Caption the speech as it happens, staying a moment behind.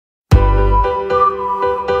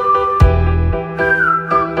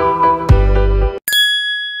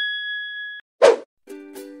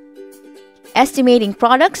estimating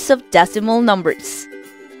products of decimal numbers.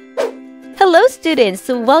 Hello students,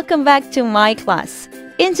 welcome back to my class.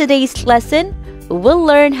 In today's lesson, we'll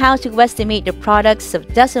learn how to estimate the products of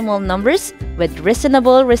decimal numbers with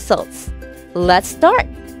reasonable results. Let's start!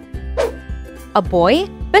 A boy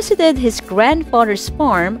visited his grandfather's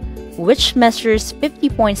farm, which measures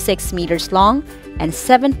 50.6 meters long and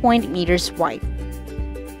 7 meters wide.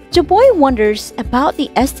 The boy wonders about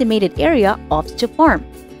the estimated area of the farm,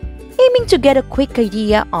 aiming to get a quick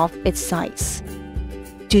idea of its size.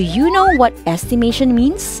 Do you know what estimation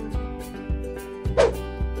means?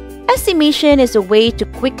 Estimation is a way to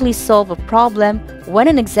quickly solve a problem when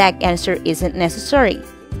an exact answer isn't necessary.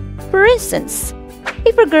 For instance,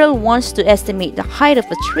 if a girl wants to estimate the height of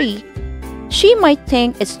a tree, she might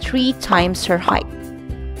think it's 3 times her height.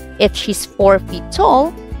 If she's 4 feet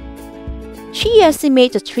tall, she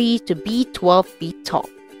estimates a tree to be 12 feet tall.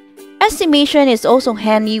 Estimation is also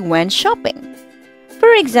handy when shopping.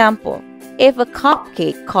 For example, if a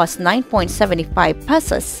cupcake costs 9.75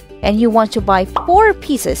 pesos and you want to buy 4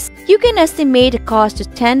 pieces, you can estimate the cost to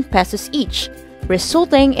 10 pesos each,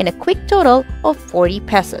 resulting in a quick total of 40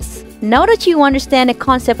 pesos. Now that you understand the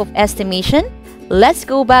concept of estimation, let's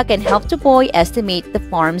go back and help the boy estimate the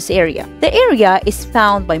farm's area. The area is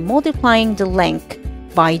found by multiplying the length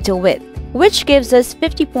by the width, which gives us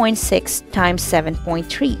 50.6 times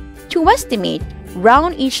 7.3. To estimate,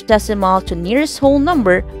 round each decimal to nearest whole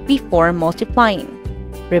number before multiplying.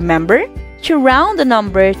 Remember, to round the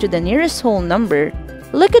number to the nearest whole number,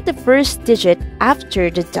 look at the first digit after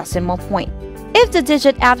the decimal point. If the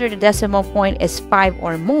digit after the decimal point is 5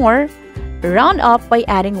 or more, round up by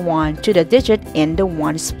adding 1 to the digit in the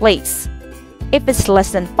ones place. If it's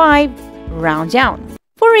less than 5, round down.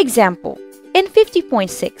 For example, in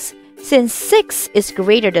 50.6, since 6 is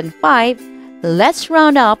greater than 5, let's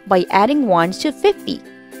round up by adding 1 to 50,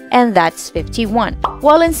 and that's 51.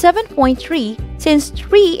 While in 7.3, since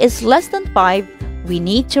 3 is less than 5, we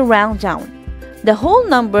need to round down. The whole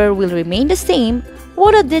number will remain the same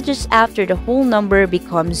while the digits after the whole number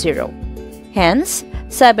become 0. Hence,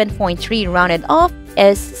 7.3 rounded off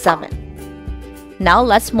is 7. Now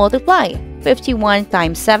let's multiply. 51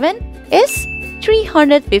 times 7 is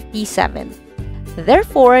 357.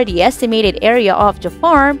 Therefore, the estimated area of the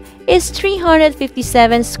farm is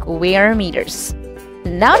 357 square meters.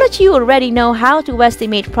 Now that you already know how to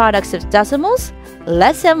estimate products of decimals,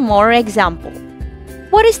 let's have more examples.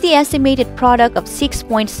 What is the estimated product of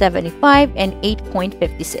 6.75 and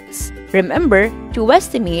 8.56? Remember, to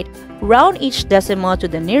estimate, round each decimal to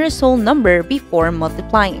the nearest whole number before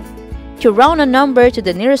multiplying. To round a number to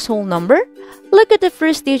the nearest whole number, look at the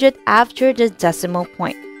first digit after the decimal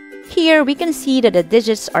point. Here, we can see that the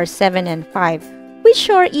digits are 7 and 5, which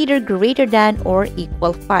are either greater than or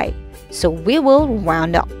equal 5. So we will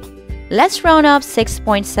round up. Let's round up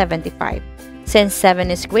 6.75. Since 7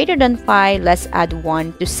 is greater than 5, let's add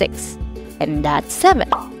 1 to 6. And that's 7.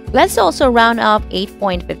 Let's also round up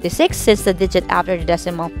 8.56. Since the digit after the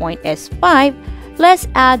decimal point is 5, let's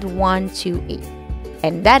add 1 to 8.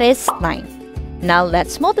 And that is 9. Now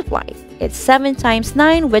let's multiply. It's 7 times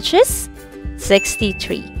 9, which is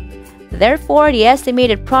 63. Therefore, the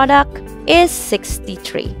estimated product is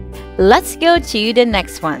 63. Let's go to the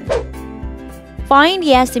next one. Find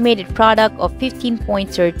the estimated product of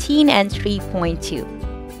 15.13 and 3.2.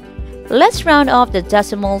 Let's round off the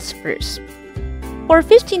decimals first. For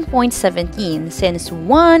 15.17, since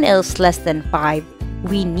 1 is less than 5,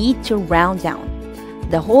 we need to round down.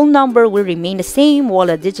 The whole number will remain the same while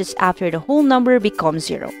the digits after the whole number become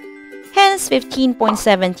 0. Hence,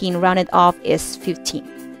 15.17 rounded off is 15.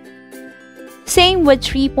 Same with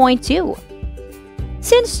 3.2.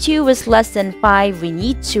 Since 2 is less than 5, we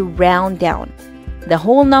need to round down. The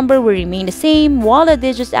whole number will remain the same while the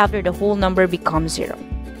digits after the whole number become 0.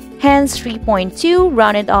 Hence, 3.2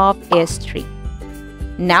 rounded off is 3.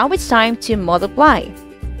 Now it's time to multiply.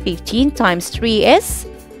 15 times 3 is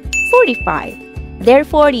 45.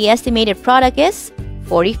 Therefore, the estimated product is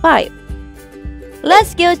 45.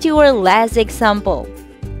 Let's go to our last example.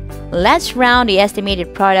 Let's round the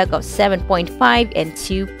estimated product of 7.5 and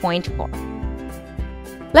 2.4.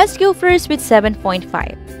 Let's go first with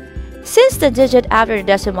 7.5. Since the digit after the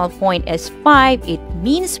decimal point is 5, it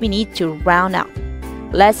means we need to round up.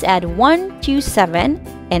 Let's add 1 to 7,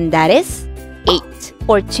 and that is 8.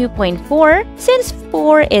 For 2.4, since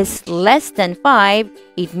 4 is less than 5,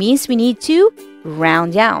 it means we need to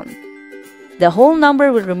round down. The whole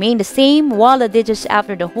number will remain the same while the digits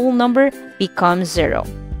after the whole number become 0.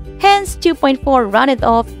 Hence, 2.4 rounded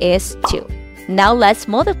off is 2. Now let's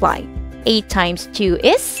multiply. 8 times 2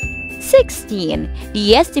 is 16.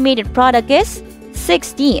 The estimated product is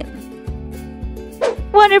 16.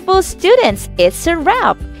 Wonderful students, it's a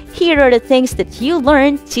wrap. Here are the things that you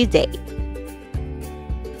learned today.